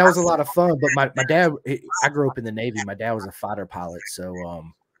 Yeah, dude, that was a lot of fun. But my dad, I grew up in the Navy. My dad was a fighter pilot, so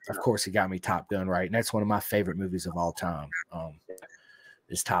of course he got me Top Gun, right? And that's one of my favorite movies of all time.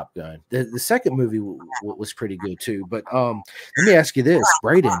 Is Top Gun. The second movie was pretty good too. But let me ask you this,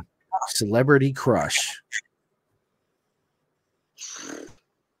 Brayden, celebrity crush. To be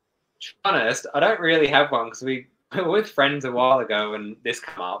honest, I don't really have one because we were with friends a while ago and this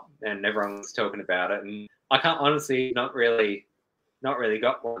came up and everyone was talking about it, and I can't honestly not really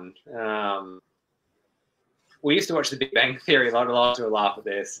got one. We used to watch The Big Bang Theory a lot. A lot of laugh at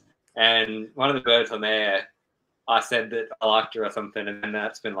this, and one of the birds on there, I said that I liked her or something, and then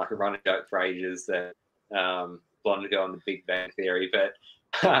that's been like a running joke for ages that blonde girl on The Big Bang Theory. But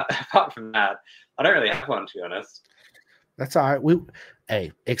apart from that, I don't really have one, to be honest. That's all right.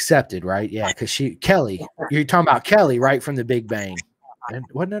 Hey, accepted, right? Yeah, because Kelly, you're talking about Kelly, right, from The Big Bang. And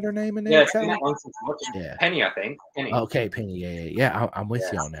wasn't that her name in there? Yeah, Penny, I think. Penny. Okay, Penny. Yeah. I'm with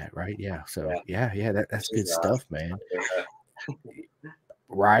you on that, right? Yeah. So yeah, that's good stuff, man.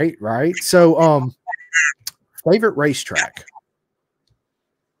 Right. So favorite racetrack?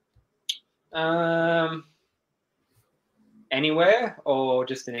 Anywhere or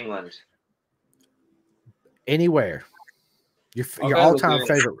just in England? Anywhere. Your all-time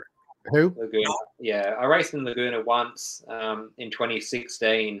favorite. Who? Laguna. Yeah, I raced in Laguna once in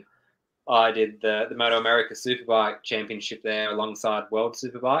 2016. I did the Moto America Superbike Championship there alongside World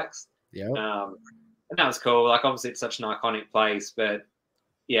Superbikes. Yeah. And that was cool. Like, obviously, it's such an iconic place, but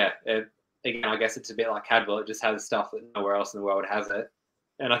yeah, again, I guess it's a bit like Cadwell. It just has stuff that nowhere else in the world has it.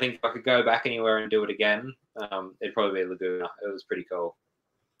 And I think if I could go back anywhere and do it again, it'd probably be Laguna. It was pretty cool.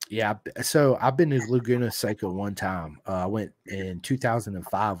 Yeah, so I've been to Laguna Seca one time. I went in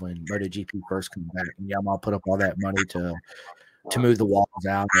 2005 when MotoGP first came back, and Yamaha put up all that money to move the walls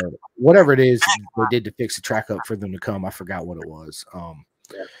out or whatever it is they did to fix the track up for them to come. I forgot what it was.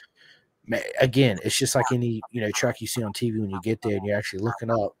 Again, it's just like any track you see on TV. When you get there and you're actually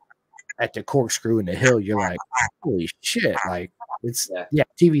looking up at the corkscrew in the hill, you're like, holy shit! Like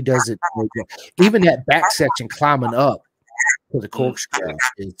TV does it. Even that back section climbing up to the corkscrew,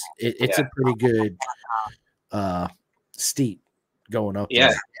 it's a pretty good steep going up.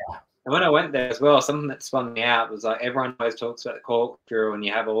 Yeah. And when I went there as well, something that spun me out was like everyone always talks about the corkscrew, and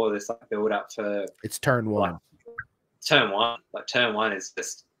you have all this like build up for it's turn one. Turn one is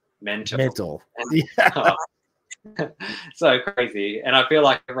just mental. And, so crazy. And I feel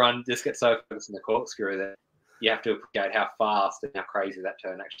like everyone just gets so focused on the corkscrew that you have to appreciate how fast and how crazy that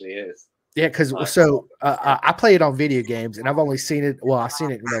turn actually is. Yeah, because I play it on video games, and I've only seen it. Well, I've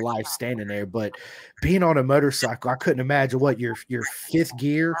seen it in real life standing there, but being on a motorcycle, I couldn't imagine what your fifth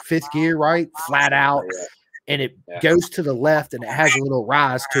gear, right, flat out, and it goes to the left, and it has a little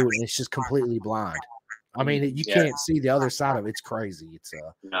rise to it, and it's just completely blind. I mean, you can't see the other side of it. It's crazy. It's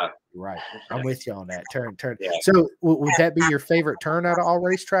no, right. I'm with you on that. Turn. Yeah. So would that be your favorite turn out of all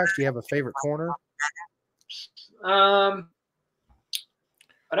racetracks? Do you have a favorite corner?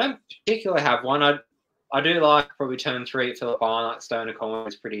 I don't particularly have one. I do like probably turn 3 at Phillip Island, like Stoner Corner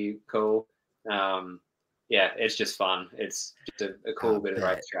is pretty cool. Yeah, it's just fun. It's just a cool bit of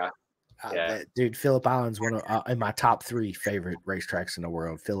racetrack. Yeah, dude, Phillip Island's one of in my top 3 favorite racetracks in the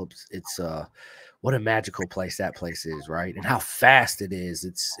world. Phillips, it's what a magical place that place is, right? And how fast it is.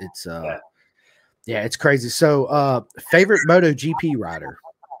 It's it's crazy. So favorite MotoGP rider?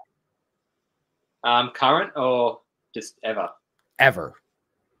 Current or just ever? Ever.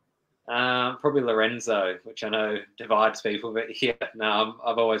 Probably Lorenzo, which I know divides people, but yeah, no,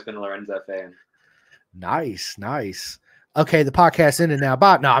 I've always been a Lorenzo fan. Nice. Okay, the podcast in and now.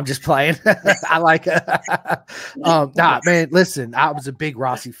 But no, I'm just playing. I like nah, man, listen, I was a big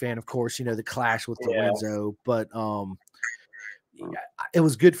Rossi fan, of course, you know, the clash with Lorenzo, but it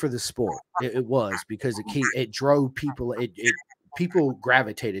was good for the sport. It was, because it drove people, people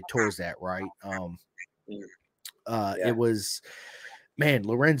gravitated towards that, right? It was, man,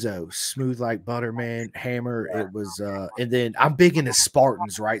 Lorenzo, smooth like butter, man, hammer. It was, and then I'm big into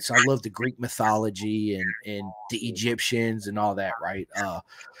Spartans, right? So I love the Greek mythology and the Egyptians and all that, right?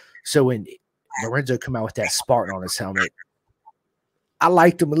 So when Lorenzo come out with that Spartan on his helmet, I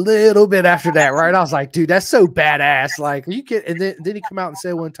liked him a little bit after that, right? I was like, dude, that's so badass. Like, you can, and then he come out and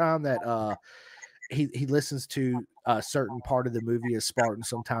said one time that he listens to a certain part of the movie as Spartan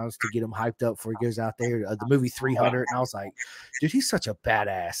sometimes to get him hyped up before he goes out there. The movie 300, and I was like, dude, he's such a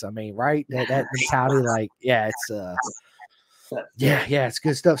badass. I mean, right? That mentality, like, yeah, it's yeah, it's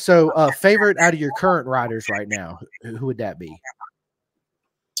good stuff. So, favorite out of your current riders right now, who would that be?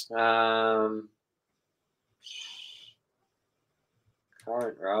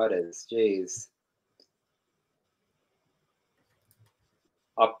 Current riders, geez.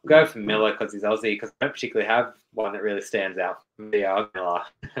 I'll go for Miller because he's Aussie, because I don't particularly have one that really stands out for me. Miller.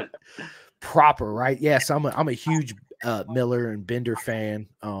 Proper, right? Yes, I'm a huge Miller and Bender fan.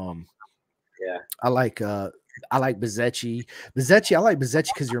 Yeah, I like Bezzecchi. I like Bezzecchi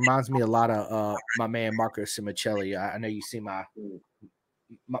because he reminds me a lot of my man Marco Simicelli. I know you see my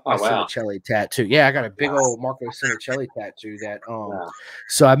Simicelli tattoo. Yeah, I got a big old Marco Simicelli tattoo that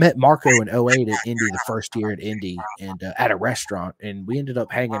so I met Marco in 08 at Indy, the first year at Indy, and at a restaurant, and we ended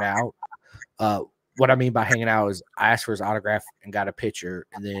up hanging out. What I mean by hanging out is I asked for his autograph and got a picture,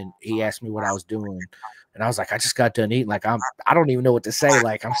 and then he asked me what I was doing, and I was like, I just got done eating. Like, I don't even know what to say.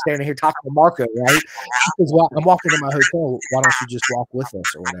 Like, I'm standing here talking to Marco, right? Because I'm walking to my hotel. Why don't you just walk with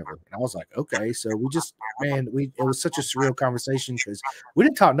us or whatever? And I was like, okay. So we just, man, it was such a surreal conversation because we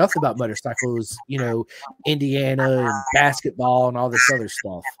didn't talk nothing about motorcycles, you know, Indiana and basketball and all this other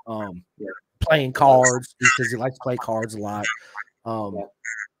stuff. Playing cards because he likes to play cards a lot.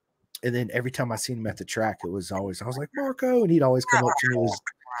 And then every time I seen him at the track, it was always, I was like, Marco, and he'd always come up to me. It was,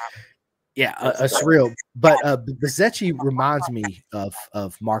 yeah, a surreal. But Bezzecchi reminds me of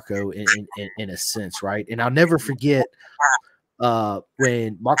Marco in a sense, right? And I'll never forget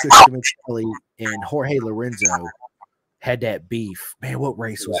when Marco Simicelli and Jorge Lorenzo had that beef. Man, what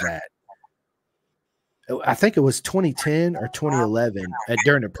race was that? I think it was 2010 or 2011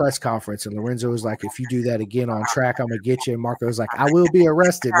 during the press conference, and Lorenzo was like, if you do that again on track, I'm gonna get you. And Marco was like, I will be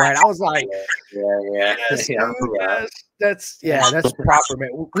arrested, right? I was like, that's proper, man.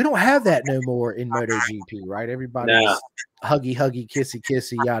 We don't have that no more in MotoGP, right? Everybody's huggy,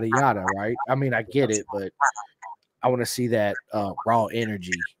 kissy, yada yada, right? I mean, I get it, but I want to see that raw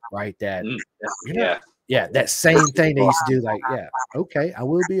energy, right? That yeah, that same thing they used to do. Like, yeah, okay, I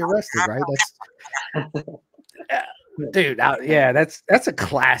will be arrested, right? That's dude. That's a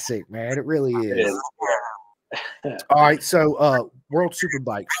classic, man. It really is. All right, so World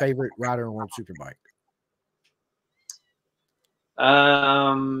Superbike, favorite rider in World Superbike.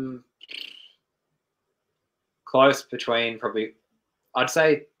 Close between probably, I'd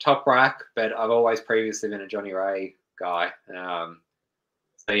say Top Rack, but I've always previously been a Johnny Ray guy. So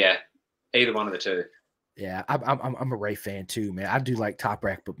yeah, either one of the two. Yeah, I'm a Ray fan too, man. I do like Top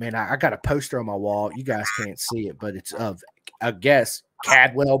Rack, but man, I got a poster on my wall. You guys can't see it, but it's of, I guess,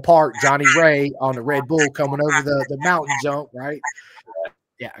 Cadwell Park, Johnny Ray on the Red Bull coming over the mountain jump, right?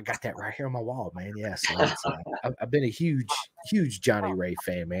 Yeah, I got that right here on my wall, man. Yeah, so I've been a huge Johnny Ray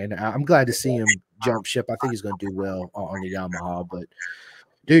fan, man. I'm glad to see him jump ship. I think he's going to do well on the Yamaha, but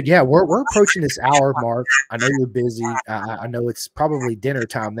dude, yeah, we're approaching this hour mark. I know you're busy. I know it's probably dinner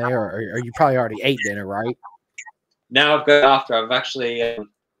time there, or you probably already ate dinner, right? No, I've got after. I've actually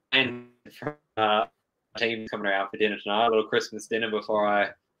planned team coming around for dinner tonight, a little Christmas dinner before I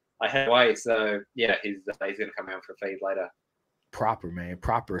head away. So yeah, he's going to come out for a feed later. Proper, man,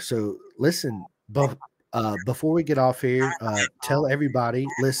 proper. So listen, before we get off here, tell everybody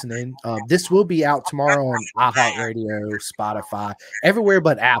listening, this will be out tomorrow on iHeartRadio, Spotify, everywhere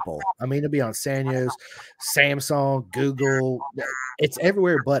but Apple. I mean, it'll be on Sanyo's, Samsung, Google. It's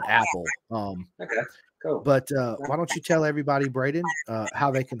everywhere but Apple. Okay, cool. But why don't you tell everybody, Brayden,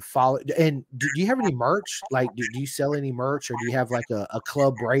 how they can follow? And do you have any merch? Like, do you sell any merch, or do you have like a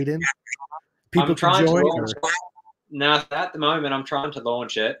Club Brayden? People can join. No, at the moment, I'm trying to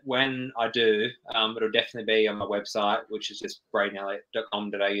launch it. When I do, it'll definitely be on my website, which is just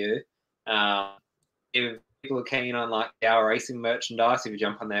braydenelliott.com.au. If people are keen on like DAO Racing merchandise, if you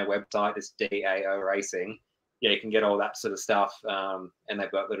jump on their website, it's DAO Racing. Yeah, you can get all that sort of stuff. And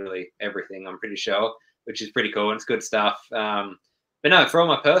they've got literally everything, I'm pretty sure. which is pretty cool. And it's good stuff. But no, for all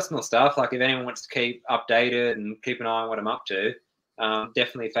my personal stuff, like if anyone wants to keep updated and keep an eye on what I'm up to,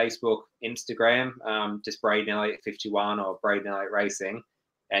 definitely Facebook, Instagram, just Brayden Elliott 51 or Brayden Elliott Racing.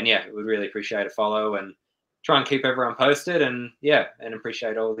 And yeah, we'd really appreciate a follow and try and keep everyone posted. And yeah, and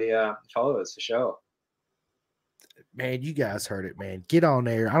appreciate all the followers for sure. Man, you guys heard it, man. Get on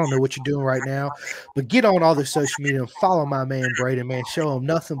there. I don't know what you're doing right now, but get on all the social media and follow my man Brayden, man. Show him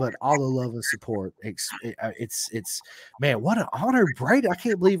nothing but all the love and support. It's man, what an honor, Brayden. I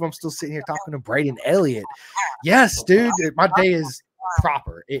can't believe I'm still sitting here talking to Brayden Elliott. Yes, dude, my day is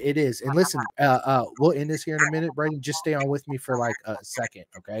proper. It is. And listen, we'll end this here in a minute, Brayden. Just stay on with me for like a second,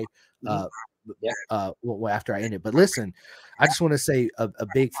 okay? Well, after I end it. But listen, I just want to say a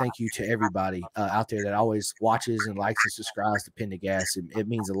big thank you to everybody out there that always watches and likes and subscribes to Pin to Gas. It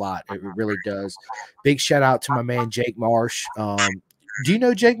means a lot. It really does. Big shout out to my man Jake Marsh. Do you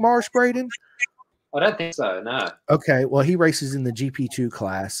know Jake Marsh, Brayden? I don't think so, no. Okay, well, he races in the GP2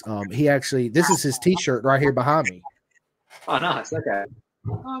 class. He actually, this is his t-shirt right here behind me. Oh, nice. Okay.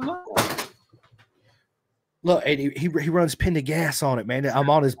 Oh, nice. Look, and he runs Pin to Gas on it, man. I'm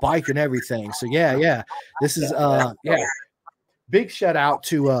on his bike and everything. So yeah. This is big shout out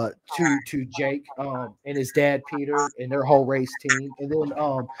to Jake and his dad Peter and their whole race team. And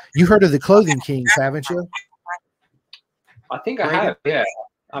then you heard of the Clothing Kings, haven't you? I think I have. Yeah,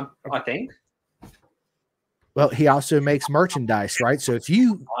 I think. Well, he also makes merchandise, right? So if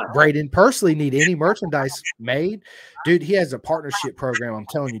you, Brayden, personally need any merchandise made, dude, he has a partnership program. I'm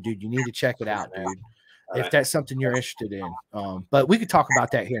telling you, dude, you need to check it out, dude. If that's something you're interested in. But we could talk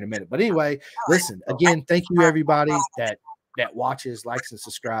about that here in a minute. But anyway, listen, again, thank you everybody that watches, likes, and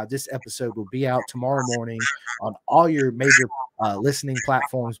subscribes. This episode will be out tomorrow morning on all your major listening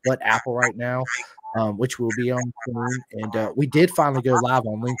platforms, but Apple right now, which will be on soon. And we did finally go live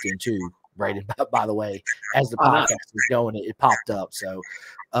on LinkedIn too, Brayden, by the way, as the podcast was going, it popped up. So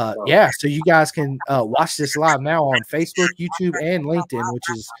yeah, so you guys can watch this live now on Facebook, YouTube, and LinkedIn, which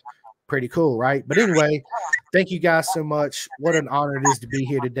is pretty cool, right? But anyway, thank you guys so much. What an honor it is to be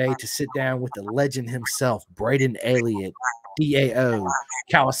here today to sit down with the legend himself, Brayden Elliott, DAO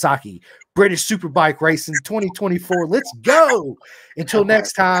Kawasaki, British Superbike Racing 2024. Let's go. Until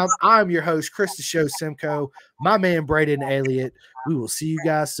next time, I'm your host, Chris the Show Simcoe, my man Brayden Elliott. We will see you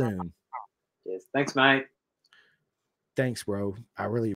guys soon. Yes, thanks, mate. Thanks, bro. I really